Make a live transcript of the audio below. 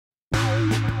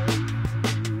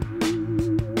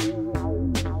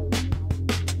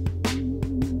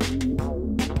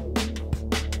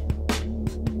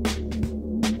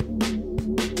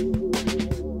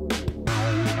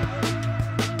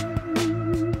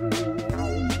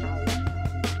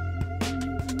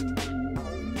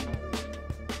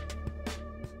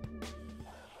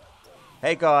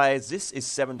Hey guys, this is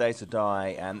 7 Days to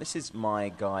Die, and this is my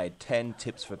guide, 10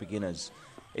 Tips for Beginners.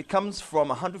 It comes from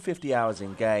 150 hours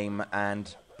in game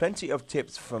and plenty of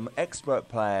tips from expert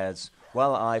players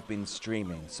while I've been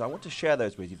streaming. So I want to share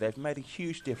those with you. They've made a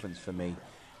huge difference for me.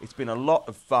 It's been a lot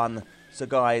of fun. So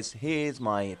guys, here's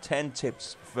my 10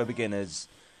 tips for beginners.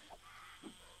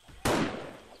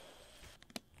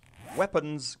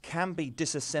 Weapons can be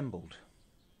disassembled.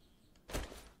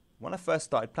 When I first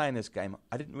started playing this game,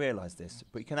 I didn't realise this,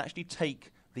 but you can actually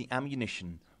take the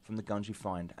ammunition from the guns you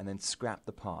find and then scrap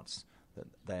the parts that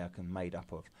they are made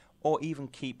up of, or even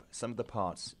keep some of the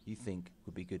parts you think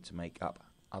would be good to make up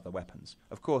other weapons.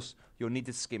 Of course, you'll need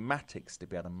the schematics to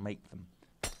be able to make them.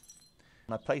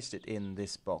 When I placed it in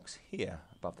this box here,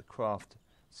 above the craft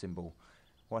symbol,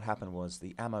 what happened was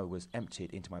the ammo was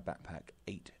emptied into my backpack,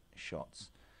 8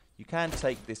 shots. You can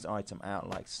take this item out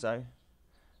like so,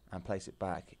 and place it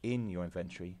back in your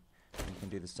inventory. And you can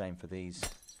do the same for these.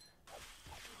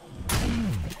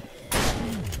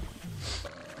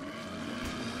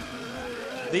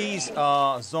 These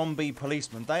are zombie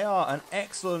policemen. They are an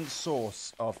excellent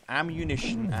source of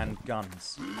ammunition and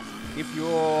guns. If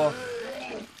you're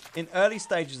in early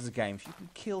stages of the game, if you can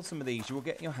kill some of these, you will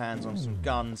get your hands on some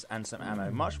guns and some ammo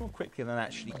much more quickly than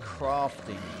actually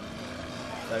crafting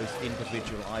those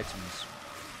individual items.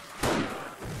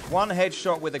 One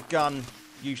headshot with a gun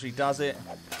usually does it,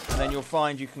 and then you'll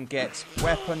find you can get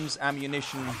weapons,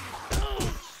 ammunition,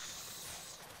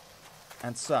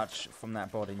 and such from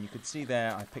that body. And you could see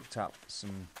there I picked up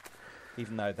some,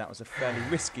 even though that was a fairly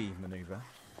risky maneuver.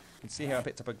 You can see here I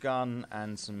picked up a gun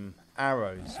and some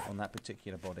arrows on that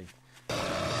particular body.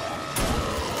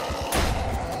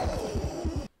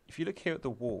 If you look here at the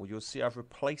wall, you'll see I've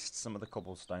replaced some of the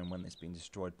cobblestone when it's been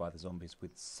destroyed by the zombies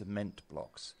with cement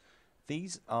blocks.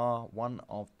 These are one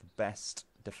of the best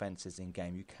defences in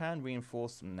game. You can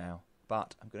reinforce them now,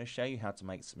 but I'm going to show you how to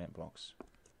make cement blocks.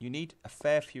 You need a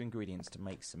fair few ingredients to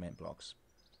make cement blocks.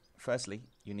 Firstly,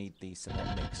 you need the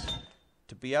cement mix.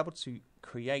 To be able to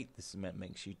create the cement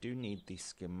mix, you do need the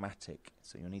schematic,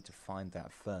 so you'll need to find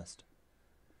that first.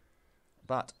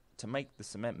 But to make the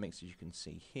cement mix, as you can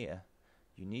see here,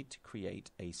 you need to create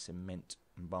a cement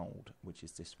mould, which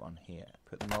is this one here.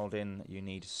 Put the mould in, you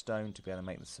need stone to be able to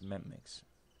make the cement mix.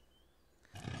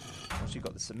 Once you've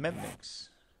got the cement mix,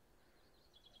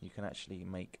 you can actually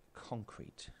make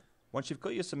concrete. Once you've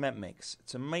got your cement mix,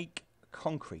 to make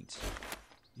concrete,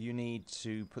 you need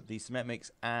to put the cement mix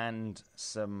and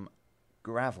some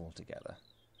gravel together.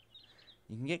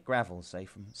 You can get gravel, say,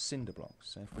 from cinder blocks.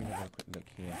 So if we have a quick look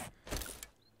here,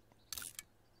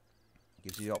 it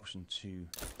gives you the option to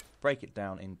break it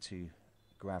down into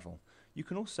gravel. You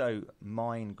can also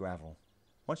mine gravel.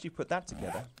 Once you put that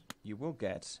together, you will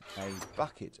get a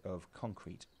bucket of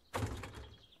concrete.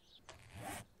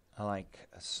 Like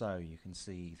so, you can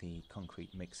see the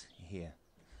concrete mix here.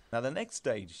 Now the next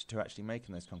stage to actually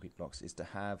making those concrete blocks is to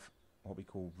have what we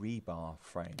call rebar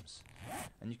frames.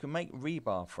 And you can make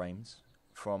rebar frames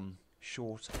from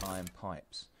short iron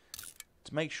pipes.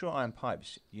 To make short iron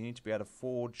pipes, you need to be able to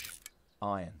forge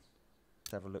iron.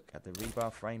 Let's have a look at the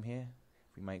rebar frame here.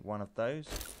 If we make one of those.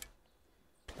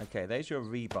 Okay, there's your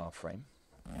rebar frame.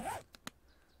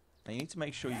 Now you need to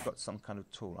make sure you've got some kind of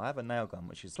tool. I have a nail gun,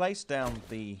 which is placed down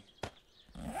the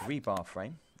rebar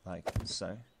frame, like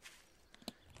so.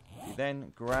 You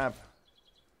then grab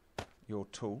your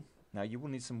tool. Now you will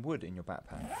need some wood in your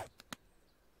backpack.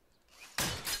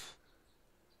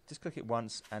 Just click it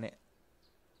once and it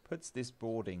puts this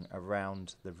boarding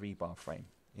around the rebar frame,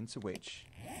 into which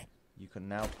you can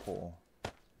now pour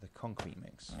the concrete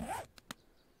mix.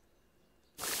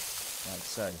 Like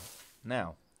so.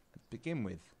 Now, to begin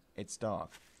with, it's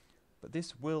dark, but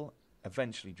this will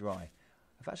eventually dry.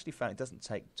 I've actually found it doesn't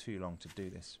take too long to do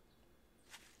this.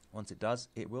 Once it does,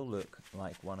 it will look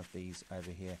like one of these over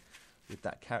here, with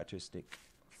that characteristic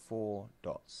 4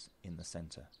 dots in the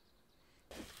center.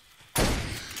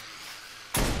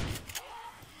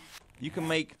 You can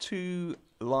make 2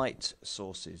 light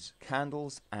sources,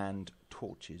 candles and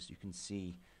torches. You can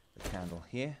see the candle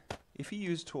here. If you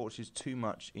use torches too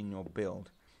much in your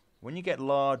build, when you get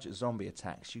large zombie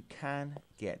attacks, you can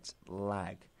get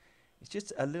lag. It's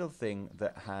just a little thing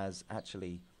that has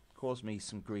actually caused me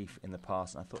some grief in the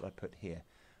past, and I thought I'd put here.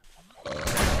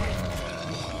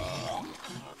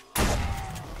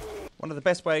 One of the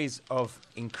best ways of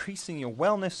increasing your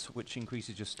wellness, which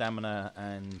increases your stamina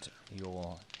and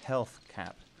your health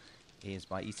cap, is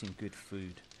by eating good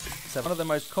food. So one of the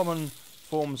most common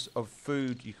forms of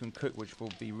food you can cook which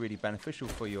will be really beneficial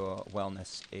for your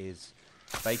wellness is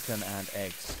bacon and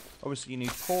eggs. Obviously you need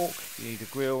pork, you need a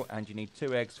grill, and you need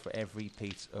 2 eggs for every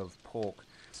piece of pork.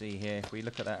 See here, if we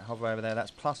look at that hover over there, that's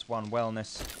 +1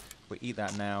 wellness. We eat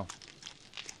that now.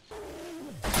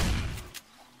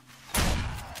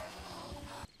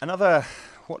 Another,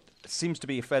 what seems to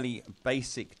be a fairly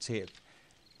basic tip,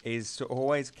 is to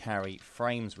always carry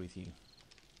frames with you.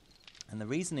 And the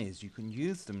reason is you can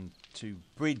use them to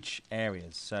bridge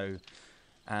areas. So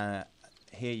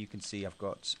here you can see I've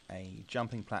got a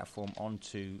jumping platform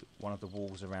onto one of the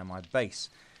walls around my base.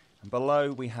 And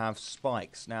below we have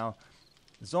spikes. Now,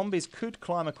 zombies could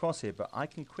climb across here, but I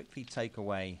can quickly take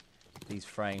away these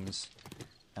frames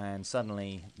and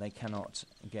suddenly they cannot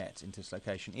get into this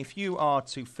location. If you are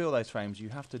to fill those frames, you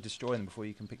have to destroy them before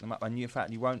you can pick them up. And in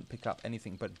fact, you won't pick up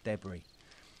anything but debris.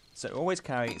 So always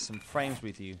carry some frames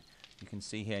with you. You can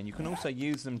see here. And you can also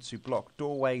use them to block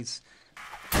doorways.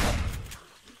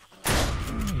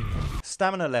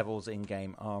 Stamina levels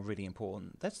in-game are really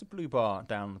important. That's the blue bar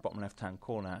down the bottom left-hand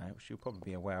corner, which you'll probably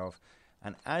be aware of.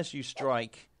 And as you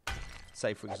strike,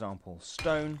 say for example,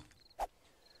 stone,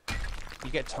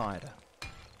 you get tireder.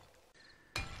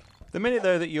 The minute,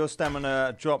 though, that your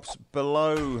stamina drops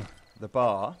below the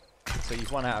bar, so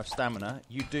you've run out of stamina,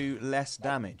 you do less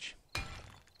damage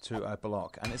to a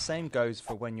block. And the same goes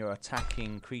for when you're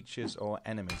attacking creatures or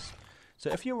enemies. So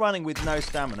if you're running with no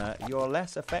stamina, you're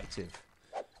less effective.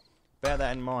 Bear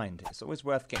that in mind. It's always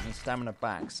worth getting your stamina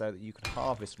back so that you can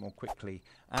harvest more quickly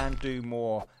and do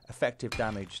more effective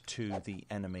damage to the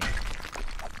enemy.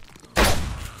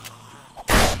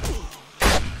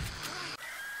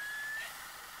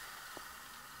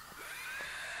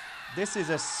 This is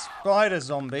a spider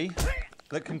zombie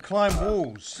that can climb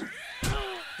walls.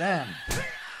 Damn.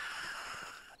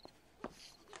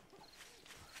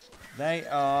 They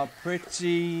are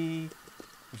pretty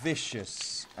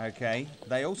vicious, okay?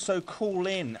 They also call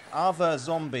in other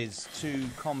zombies to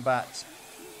combat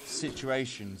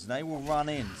situations. They will run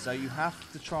in, so you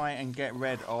have to try and get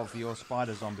rid of your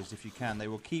spider zombies if you can. They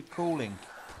will keep calling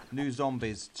new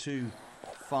zombies to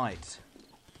fight.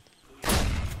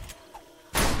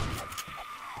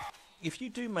 If you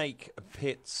do make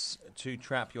pits to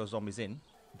trap your zombies in,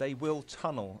 they will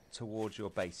tunnel towards your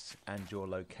base and your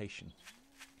location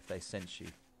if they sense you.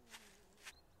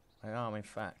 They are, in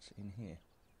fact, in here.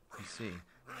 You see,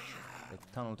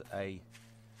 they've tunneled a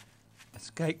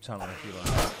escape tunnel, if you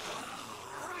like,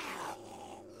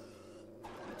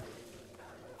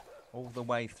 all the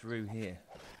way through here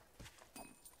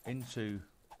into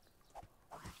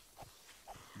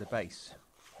the base.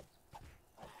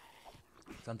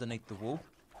 It's underneath the wall.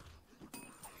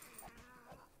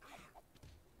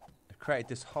 They've created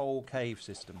this whole cave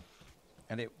system,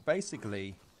 and it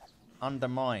basically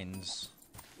undermines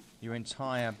your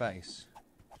entire base.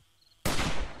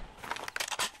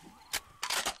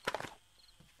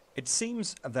 It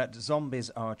seems that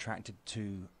zombies are attracted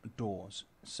to doors,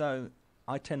 so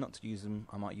I tend not to use them.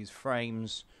 I might use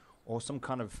frames or some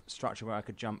kind of structure where I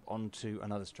could jump onto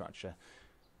another structure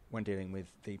when dealing with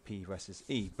the P versus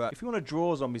E. But if you want to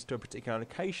draw zombies to a particular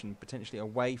location, potentially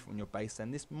away from your base,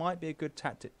 then this might be a good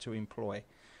tactic to employ.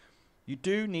 You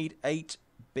do need 8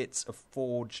 bits of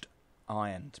forged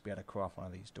iron to be able to craft one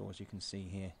of these doors. You can see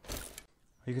here.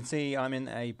 You can see I'm in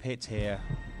a pit here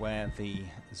where the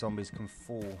zombies can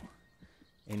fall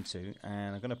into,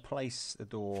 and I'm going to place the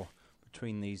door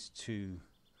between these 2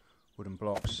 wooden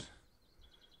blocks.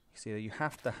 You see that you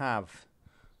have to have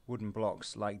wooden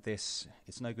blocks like this.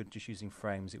 It's no good just using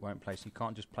frames, it won't place. You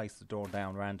can't just place the door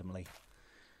down randomly.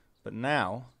 But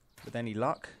now, with any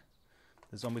luck,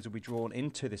 the zombies will be drawn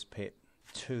into this pit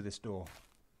to this door.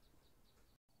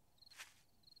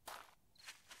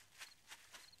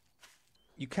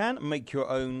 You can make your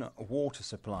own water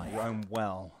supply, your own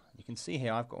well. You can see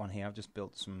here, I've got one here. I've just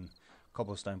built some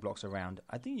cobblestone blocks around.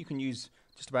 I think you can use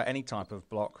just about any type of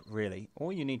block, really.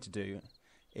 All you need to do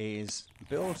is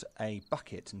build a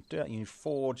bucket and do that using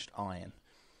forged iron.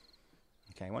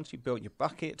 Okay, once you've built your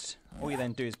bucket, all you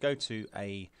then do is go to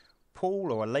a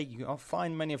pool or a lake. You'll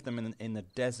find many of them in the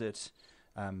desert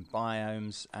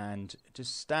biomes, and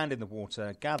just stand in the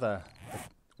water, gather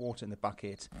the water in the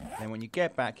bucket, and then when you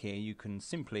get back here you can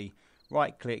simply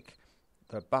right click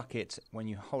the bucket when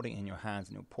you hold it in your hands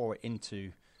and it'll pour it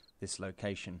into this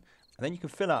location. And then you can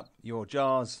fill up your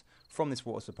jars from this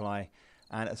water supply,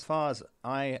 and as far as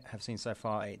I have seen so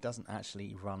far, it doesn't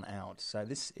actually run out. So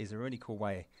this is a really cool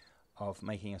way of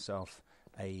making yourself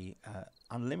a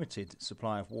unlimited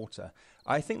supply of water.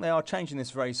 I think they are changing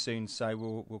this very soon, so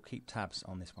we'll keep tabs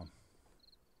on this one.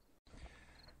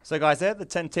 So guys, there are the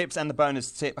 10 tips and the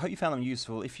bonus tip. I hope you found them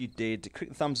useful. If you did, click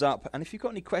the thumbs up, and if you've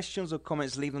got any questions or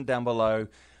comments, leave them down below.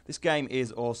 This game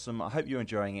is awesome. I hope you're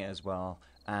enjoying it as well.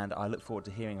 and I look forward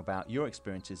to hearing about your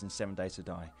experiences in 7 Days to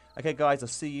Die. Okay guys, I'll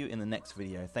see you in the next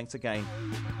video. Thanks again.